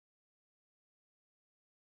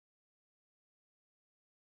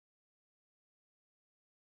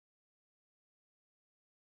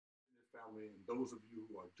family, and those of you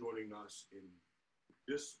who are joining us in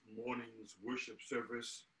this morning's worship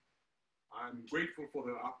service. I'm grateful for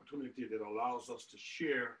the opportunity that allows us to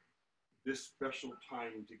share this special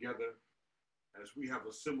time together as we have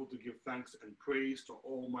assembled to give thanks and praise to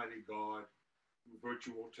Almighty God through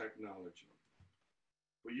virtual technology.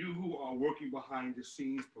 For you who are working behind the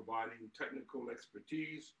scenes, providing technical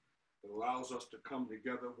expertise that allows us to come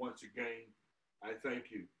together once again, I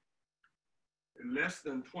thank you. In less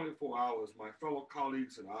than 24 hours, my fellow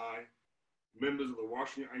colleagues and I, members of the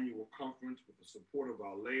Washington Annual Conference, with the support of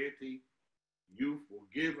our laity, youth, will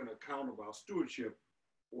give an account of our stewardship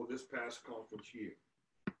for this past conference year.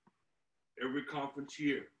 Every conference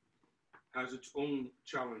year has its own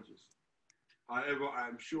challenges. However,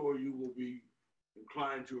 I'm sure you will be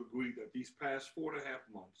inclined to agree that these past 4.5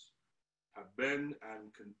 months have been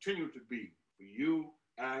and continue to be, for you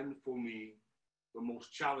and for me, the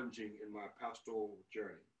most challenging in my pastoral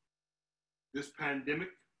journey. This pandemic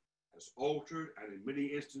has altered and in many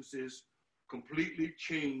instances completely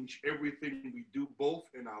changed everything we do both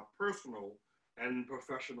in our personal and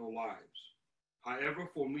professional lives. However,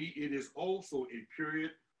 for me, it is also a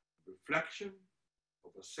period of reflection,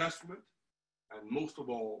 of assessment, and most of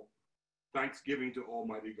all, thanksgiving to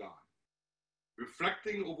Almighty God.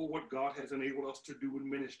 Reflecting over what God has enabled us to do in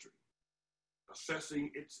ministry, assessing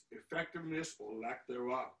its effectiveness or lack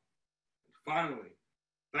thereof. And finally,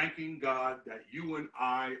 thanking God that you and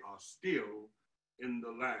I are still in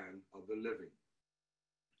the land of the living.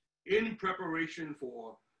 In preparation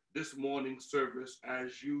for this morning's service,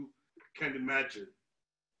 as you can imagine,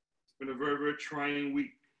 it's been a very, very trying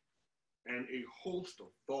week, and a host of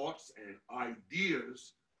thoughts and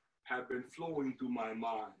ideas have been flowing through my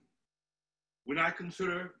mind. When I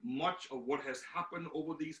consider much of what has happened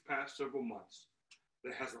over these past several months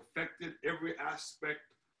that has affected every aspect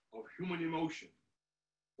of human emotion,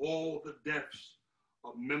 all the deaths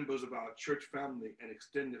of members of our church family and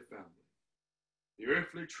extended family, the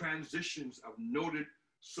earthly transitions of noted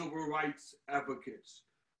civil rights advocates,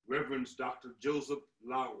 Reverends Dr. Joseph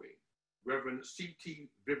Lowry, Reverend C.T.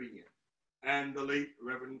 Vivian, and the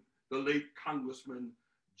late Congressman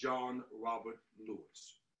John Robert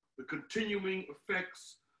Lewis. The continuing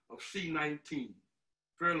effects of C-19,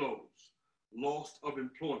 furloughs, loss of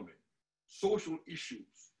employment, social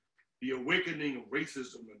issues, the awakening of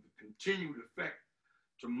racism, and the continued effect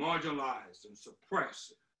to marginalize and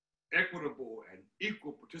suppress equitable and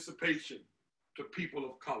equal participation to people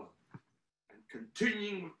of color,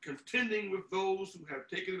 and contending with those who have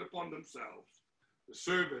taken it upon themselves to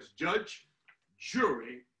serve as judge,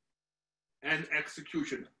 jury, and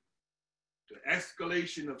executioner. The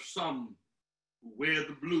escalation of some who wear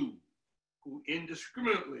the blue, who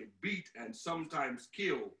indiscriminately beat and sometimes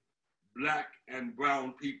kill Black and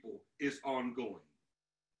brown people is ongoing.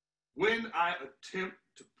 When I attempt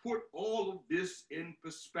to put all of this in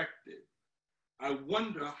perspective, I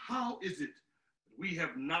wonder how is it that we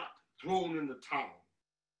have not thrown in the towel,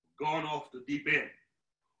 gone off the deep end,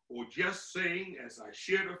 or just saying, as I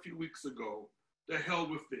shared a few weeks ago, to hell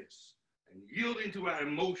with this, and yielding to our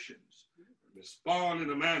emotions, respond in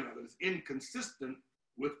a manner that is inconsistent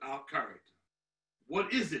with our character.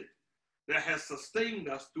 What is it that has sustained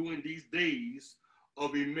us during these days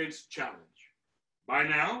of immense challenge? By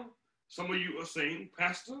now, some of you are saying,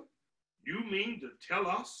 Pastor, you mean to tell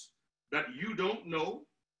us that you don't know?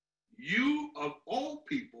 You, of all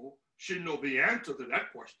people, should know the answer to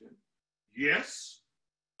that question. Yes,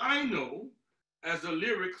 I know, as the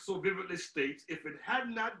lyric so vividly states, if it had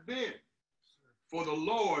not been for the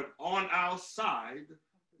Lord on our side,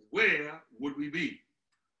 where would we be?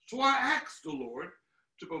 So I asked the Lord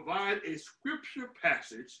to provide a scripture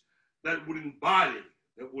passage that would embody,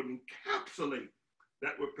 that would encapsulate,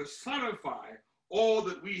 that would personify all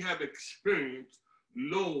that we have experienced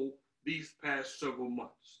these past several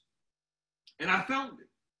months. And I found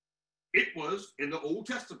it. It was in the Old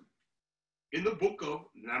Testament, in the book of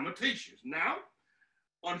Lamentations. Now,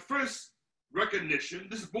 on first recognition,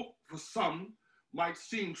 this book for some might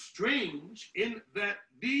seem strange in that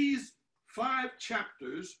these 5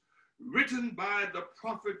 chapters written by the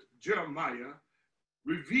prophet Jeremiah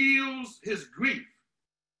reveals his grief,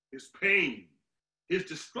 his pain, his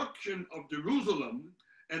destruction of Jerusalem,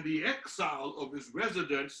 and the exile of his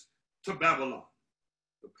residents to Babylon.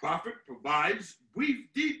 The prophet provides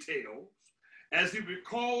brief details as he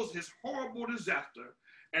recalls his horrible disaster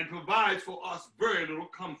and provides for us very little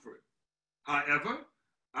comfort. However,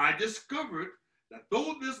 I discovered that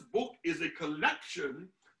though this book is a collection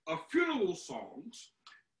of funeral songs,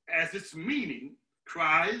 as its meaning,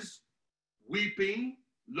 cries, weeping,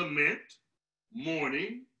 lament,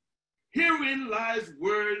 mourning, herein lies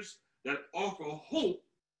words that offer hope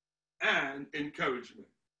and encouragement.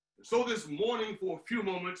 And so this morning, for a few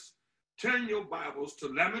moments, turn your Bibles to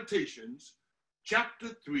Lamentations chapter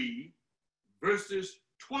 3, verses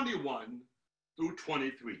 21 through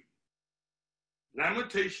 23.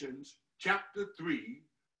 Lamentations chapter 3,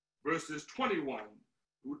 verses 21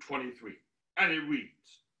 through 23. And it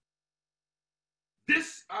reads,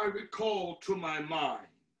 "This I recall to my mind,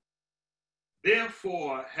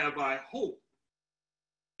 therefore have I hope.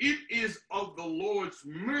 It is of the Lord's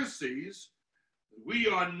mercies we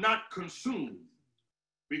are not consumed,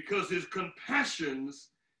 because his compassions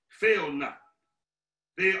fail not.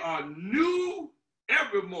 They are new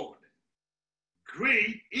every morning.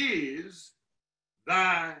 Great is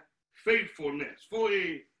thy faithfulness." For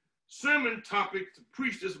a sermon topic to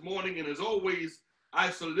preach this morning, and as always, I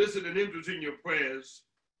solicit an interest in your prayers.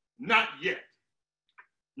 Not yet.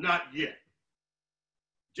 Not yet.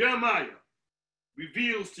 Jeremiah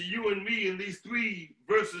reveals to you and me in these 3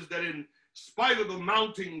 verses that in spite of the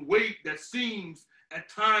mounting weight that seems at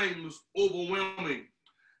times overwhelming,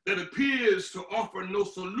 that appears to offer no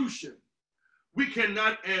solution, we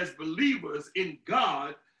cannot, as believers in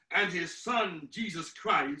God and his son, Jesus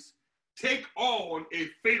Christ, take on a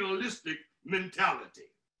fatalistic mentality.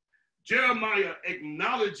 Jeremiah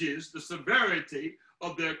acknowledges the severity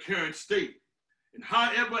of their current state. And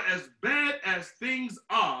however, as bad as things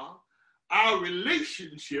are, our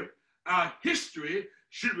relationship, our history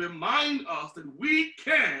should remind us that we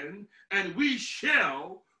can and we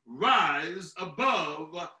shall rise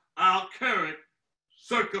above our current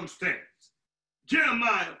circumstance.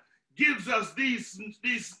 Jeremiah gives us these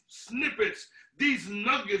snippets, these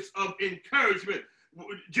nuggets of encouragement.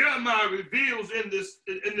 Jeremiah reveals in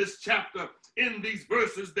this chapter, in these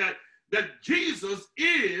verses, that Jesus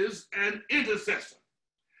is an intercessor.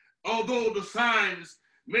 Although the signs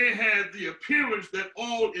may have the appearance that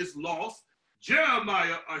all is lost,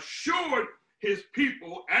 Jeremiah assured his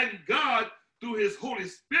people, and God through his Holy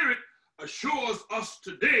Spirit assures us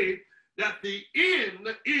today that the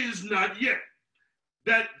end is not yet,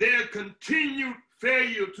 that their continued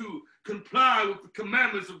failure to comply with the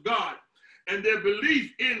commandments of God and their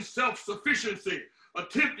belief in self-sufficiency,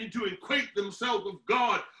 attempting to equate themselves with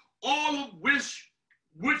God, all of which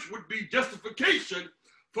would be justification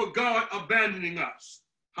for God abandoning us.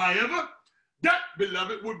 However, that,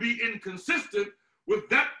 beloved, would be inconsistent with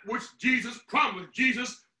that which Jesus promised.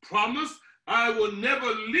 Jesus promised, "I will never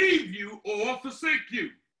leave you or forsake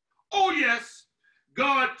you." Oh yes,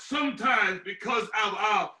 God sometimes, because of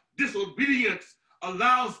our disobedience,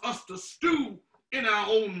 allows us to stew in our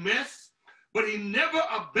own mess, but he never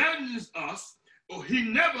abandons us, or he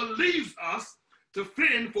never leaves us to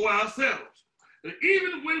fend for ourselves. And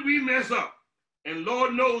even when we mess up, and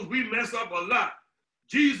Lord knows we mess up a lot,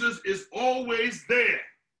 Jesus is always there,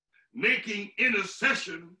 making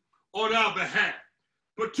intercession on our behalf,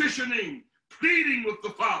 petitioning, pleading with the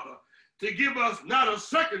Father to give us not a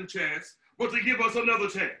second chance, but to give us another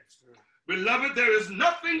chance. Beloved, there is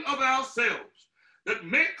nothing of ourselves that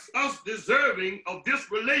makes us deserving of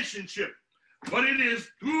this relationship, but it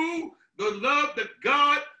is through the love that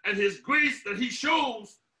God and his grace that he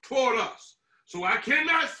shows toward us. So I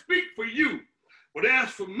cannot speak for you, but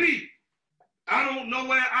as for me, I don't know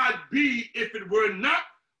where I'd be if it were not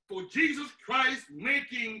for Jesus Christ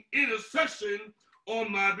making intercession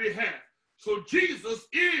on my behalf. So Jesus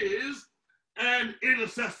is an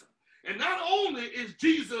intercessor. And not only is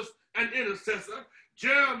Jesus an intercessor,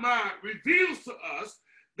 Jeremiah reveals to us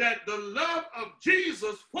that the love of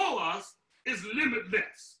Jesus for us is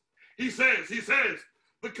limitless. He says,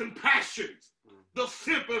 the compassions, the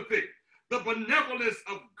sympathy, the benevolence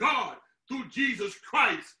of God through Jesus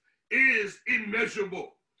Christ is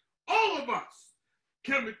immeasurable. All of us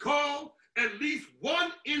can recall at least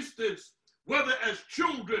one instance, whether as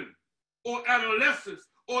children or adolescents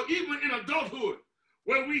or even in adulthood,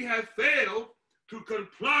 where we have failed to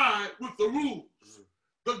comply with the rules,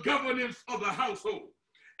 the governance of the household,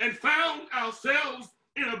 and found ourselves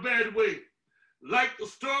in a bad way. Like the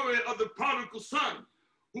story of the prodigal son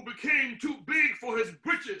who became too big for his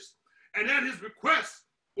britches and at his request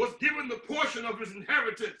was given the portion of his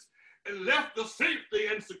inheritance and left the safety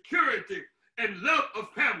and security and love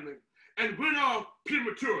of family and went off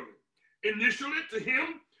prematurely. Initially to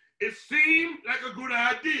him, it seemed like a good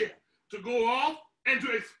idea to go off and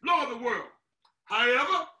to explore the world.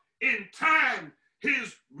 However, in time,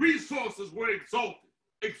 his resources were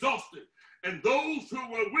exhausted, and those who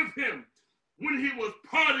were with him when he was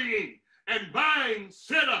partying and buying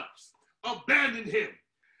setups abandoned him.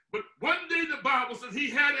 But one day the Bible says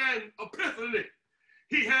he had an epiphany.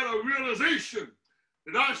 He had a realization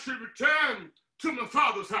that I should return to my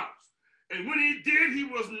father's house. And when he did, he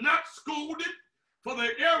was not scolded for the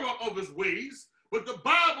error of his ways, but the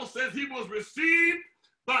Bible says he was received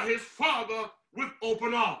by his Father with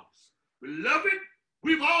open arms. Beloved,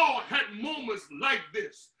 we've all had moments like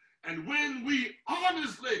this. And when we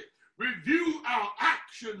honestly review our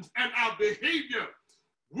actions and our behavior,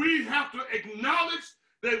 we have to acknowledge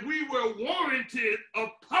that we were warranted of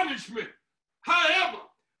punishment. However,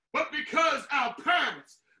 but because our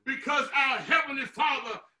parents, because our Heavenly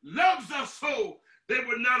Father loves us so, they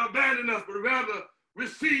would not abandon us, but rather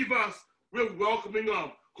receive us with welcoming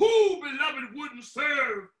arms. Who, beloved, wouldn't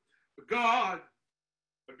serve a God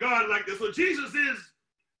like this? So Jesus is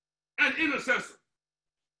an intercessor.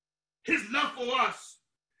 His love for us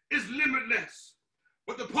is limitless.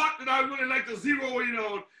 But the part that I really like to zero in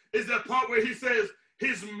on is that part where he says,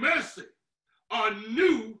 his mercy are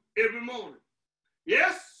new every morning.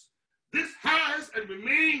 Yes, this has and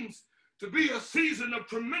remains to be a season of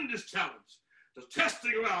tremendous challenge, the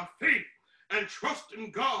testing of our faith and trust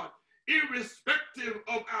in God, irrespective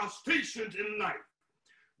of our stations in life.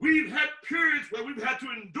 We've had periods where we've had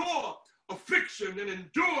to endure affliction and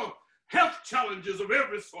endure health challenges of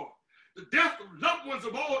every sort. The death of loved ones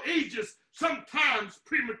of all ages, sometimes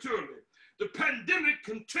prematurely. The pandemic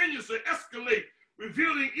continues to escalate,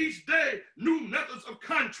 revealing each day new methods of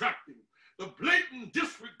contracting. The blatant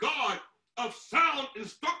disregard of sound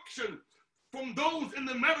instruction from those in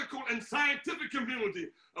the medical and scientific community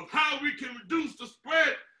of how we can reduce the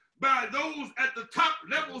spread by those at the top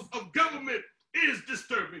levels of government is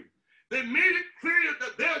disturbing. They made it clear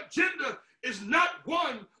that their agenda is not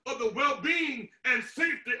one of the well-being and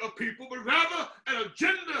safety of people, but rather an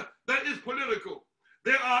agenda that is political.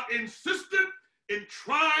 They are insistent in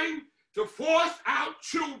trying to force our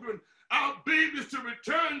children, our babies, to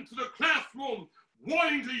return to the classroom,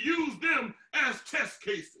 wanting to use them as test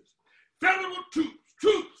cases. Federal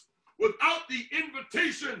troops, without the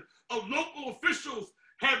invitation of local officials,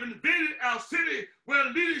 have invaded our city where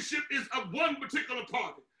leadership is of one particular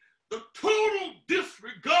party. The total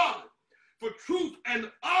disregard for truth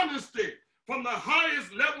and honesty from the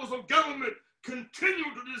highest levels of government continue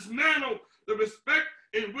to dismantle the respect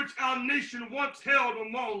in which our nation once held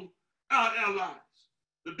among our allies.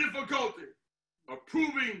 The difficulty of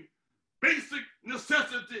proving basic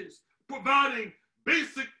necessities, providing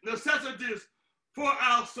basic necessities for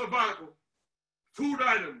our survival, food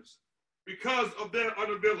items, because of their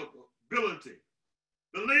unavailability.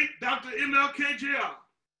 The late Dr. MLK Jr.,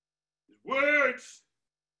 his words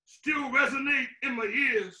still resonate in my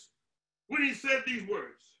ears when he said these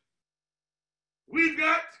words. We've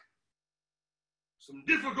got some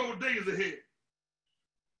difficult days ahead,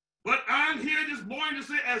 but I'm here this morning to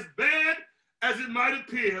say, as bad as it might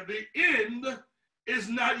appear, the end is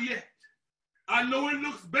not yet. I know it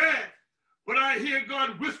looks bad, but I hear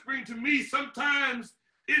God whispering to me sometimes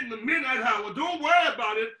in the midnight hour, don't worry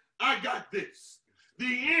about it, I got this. The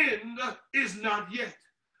end is not yet.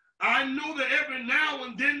 I know that every now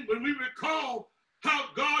and then when we recall how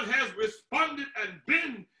God has responded and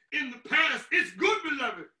been in the past, it's good,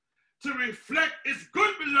 beloved, to reflect. It's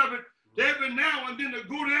good, beloved, to every now and then to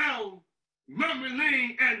go down memory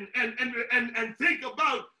lane and think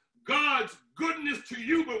about God's goodness to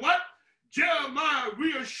you. But what Jeremiah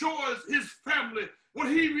reassures his family, what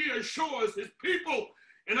he reassures his people,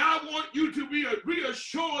 and I want you to be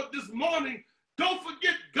reassured this morning. Don't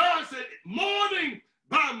forget, God said, morning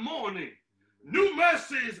by morning, new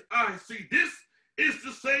mercies I see. This is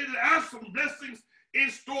to say that I have some blessings in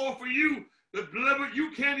store for you, that, beloved,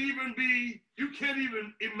 you can't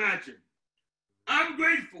even imagine. I'm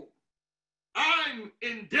grateful. I'm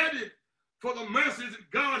indebted for the mercies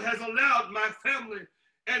that God has allowed my family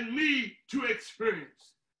and me to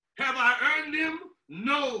experience. Have I earned them?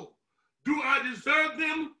 No. Do I deserve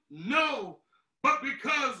them? No. But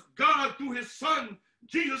because God, through his son,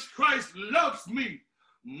 Jesus Christ, loves me,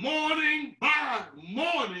 morning by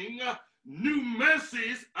morning, new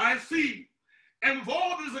mercies I see. And with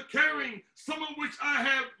all this occurring, some of which I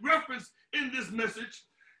have referenced in this message,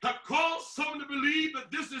 have caused some to believe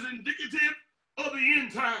that this is indicative of the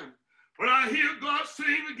end time. But I hear God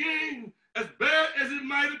saying again, as bad as it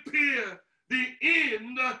might appear, the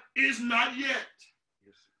end is not yet.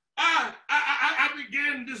 Yes. I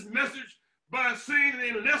began this message by saying that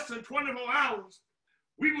in less than 24 hours,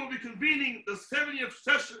 we will be convening the 70th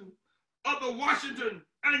session of the Washington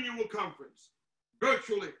Annual Conference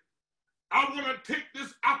virtually. I want to take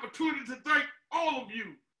this opportunity to thank all of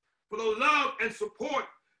you for the love and support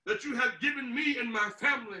that you have given me and my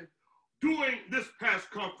family during this past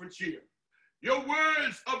conference year. Your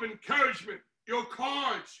words of encouragement, your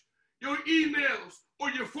cards, your emails,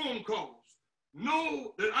 or your phone calls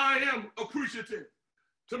know that I am appreciative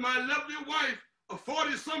to my lovely wife of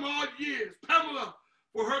 40-some-odd years, Pamela,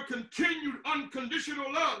 for her continued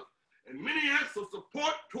unconditional love and many acts of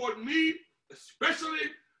support toward me,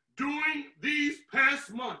 especially during these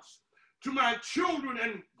past months. To my children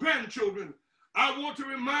and grandchildren, I want to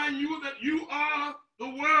remind you that you are the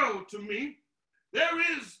world to me.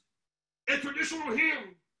 There is a traditional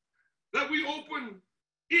hymn that we open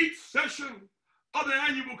each session of the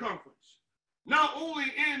annual conference, not only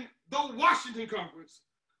in the Washington Conference,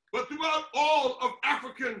 but throughout all of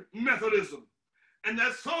African Methodism. And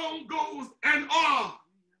that song goes, "And are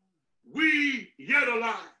we yet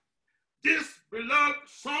alive?" This beloved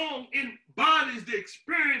song embodies the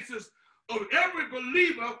experiences of every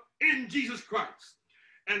believer in Jesus Christ.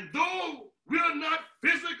 And though we're not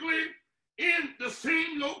physically in the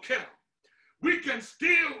same locale, we can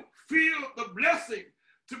still feel the blessing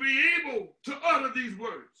to be able to utter these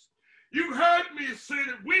words. You heard me say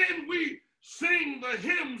that when we sing the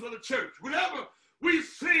hymns of the church, whenever we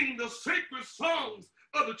sing the sacred songs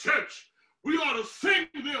of the church, we ought to sing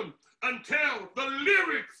them until the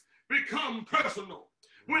lyrics become personal.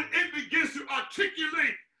 When it begins to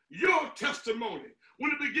articulate your testimony,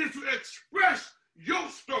 when it begins to express your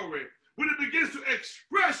story, when it begins to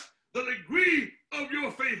express the degree of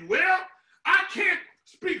your faith. Well, I can't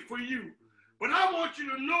speak for you, but I want you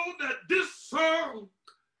to know that this song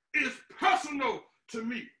is personal to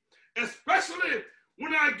me, especially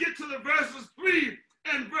when I get to the verses 3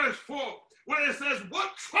 and verse 4, where it says,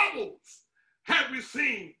 "What troubles have we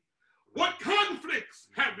seen? What conflicts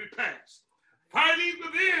have we passed? Fighting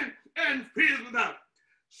within and fears without.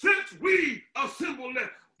 Since we assemble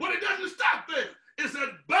there." But it doesn't stop there. It says,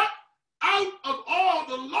 "But out of all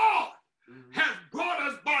the Lord has brought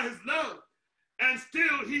us by his love, and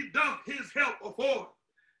still he doth his help afford,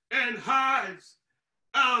 and hides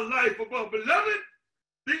our life above." Beloved,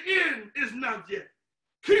 the end is not yet.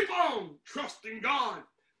 Keep on trusting God.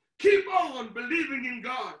 Keep on believing in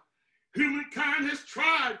God. Humankind has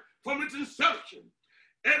tried from its inception,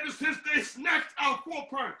 ever since they snatched our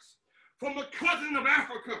foreparents from the continent of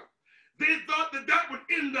Africa. They thought that that would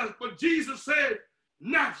end us, but Jesus said,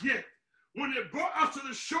 "Not yet." When they brought us to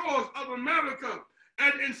the shores of America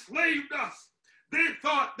and enslaved us, they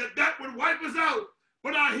thought that that would wipe us out,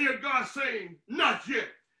 but I hear God saying, "Not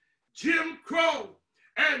yet." Jim Crow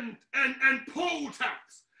and poll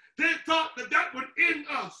tax, they thought that that would end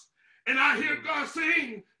us, and I hear God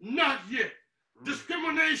saying, "Not yet."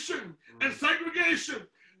 Discrimination and segregation,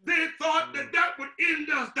 they thought that that would end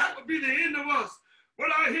us, that would be the end of us,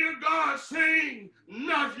 but I hear God saying,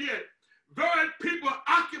 "Not yet." Very people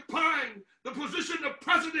occupying the position of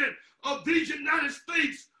president of these United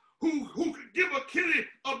States who could give a kitty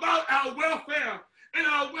about our welfare and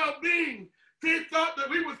our well-being, they thought that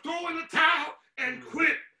we would throw in the towel and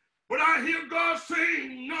quit. But I hear God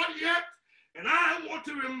saying, "Not yet." And I want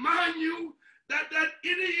to remind you that that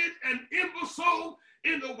idiot and imbecile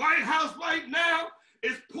in the White House right now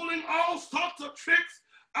is pulling all sorts of tricks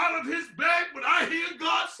out of his bag. But I hear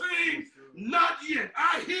God saying, "Not yet."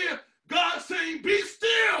 I hear God saying, "Be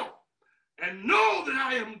still and know that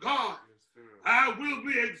I am God. I will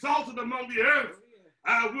be exalted among the earth.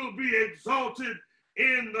 I will be exalted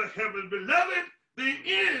in the heavens." Beloved, the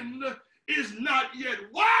end is not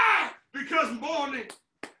yet. Why? Because morning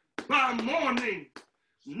by morning,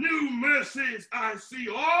 new mercies I see.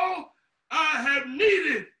 All I have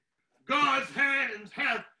needed, God's hands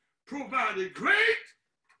have provided. Great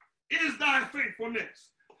is thy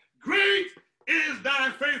faithfulness. Great is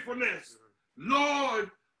thy faithfulness,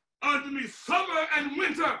 Lord, unto me. Summer and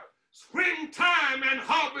winter, springtime and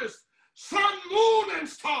harvest, sun, moon, and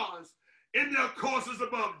stars in their courses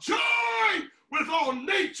above. Joy with all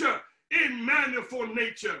nature in manifold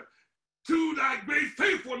nature. To thy great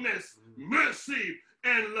faithfulness, mercy,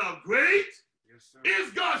 and love. Great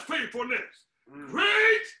is God's faithfulness.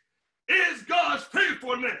 Great is God's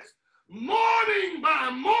faithfulness. Morning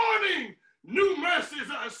by morning, new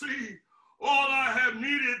mercies I see. All I have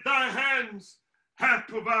needed, thy hands have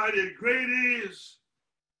provided. Great is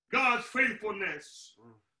God's faithfulness,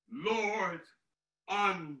 Lord,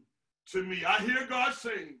 unto me. I hear God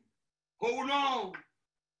saying, hold on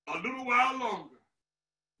a little while longer.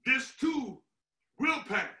 This too will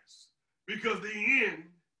pass, because the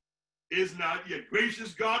end is not yet.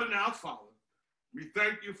 Gracious God and our Father, we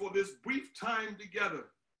thank you for this brief time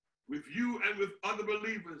together with you and with other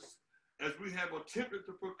believers as we have attempted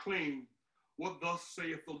to proclaim what thus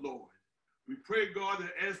saith the Lord. We pray, God,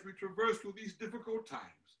 that as we traverse through these difficult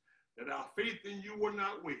times, that our faith in you will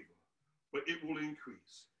not waver, but it will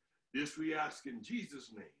increase. This we ask in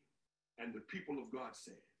Jesus' name, and the people of God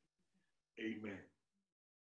said, Amen.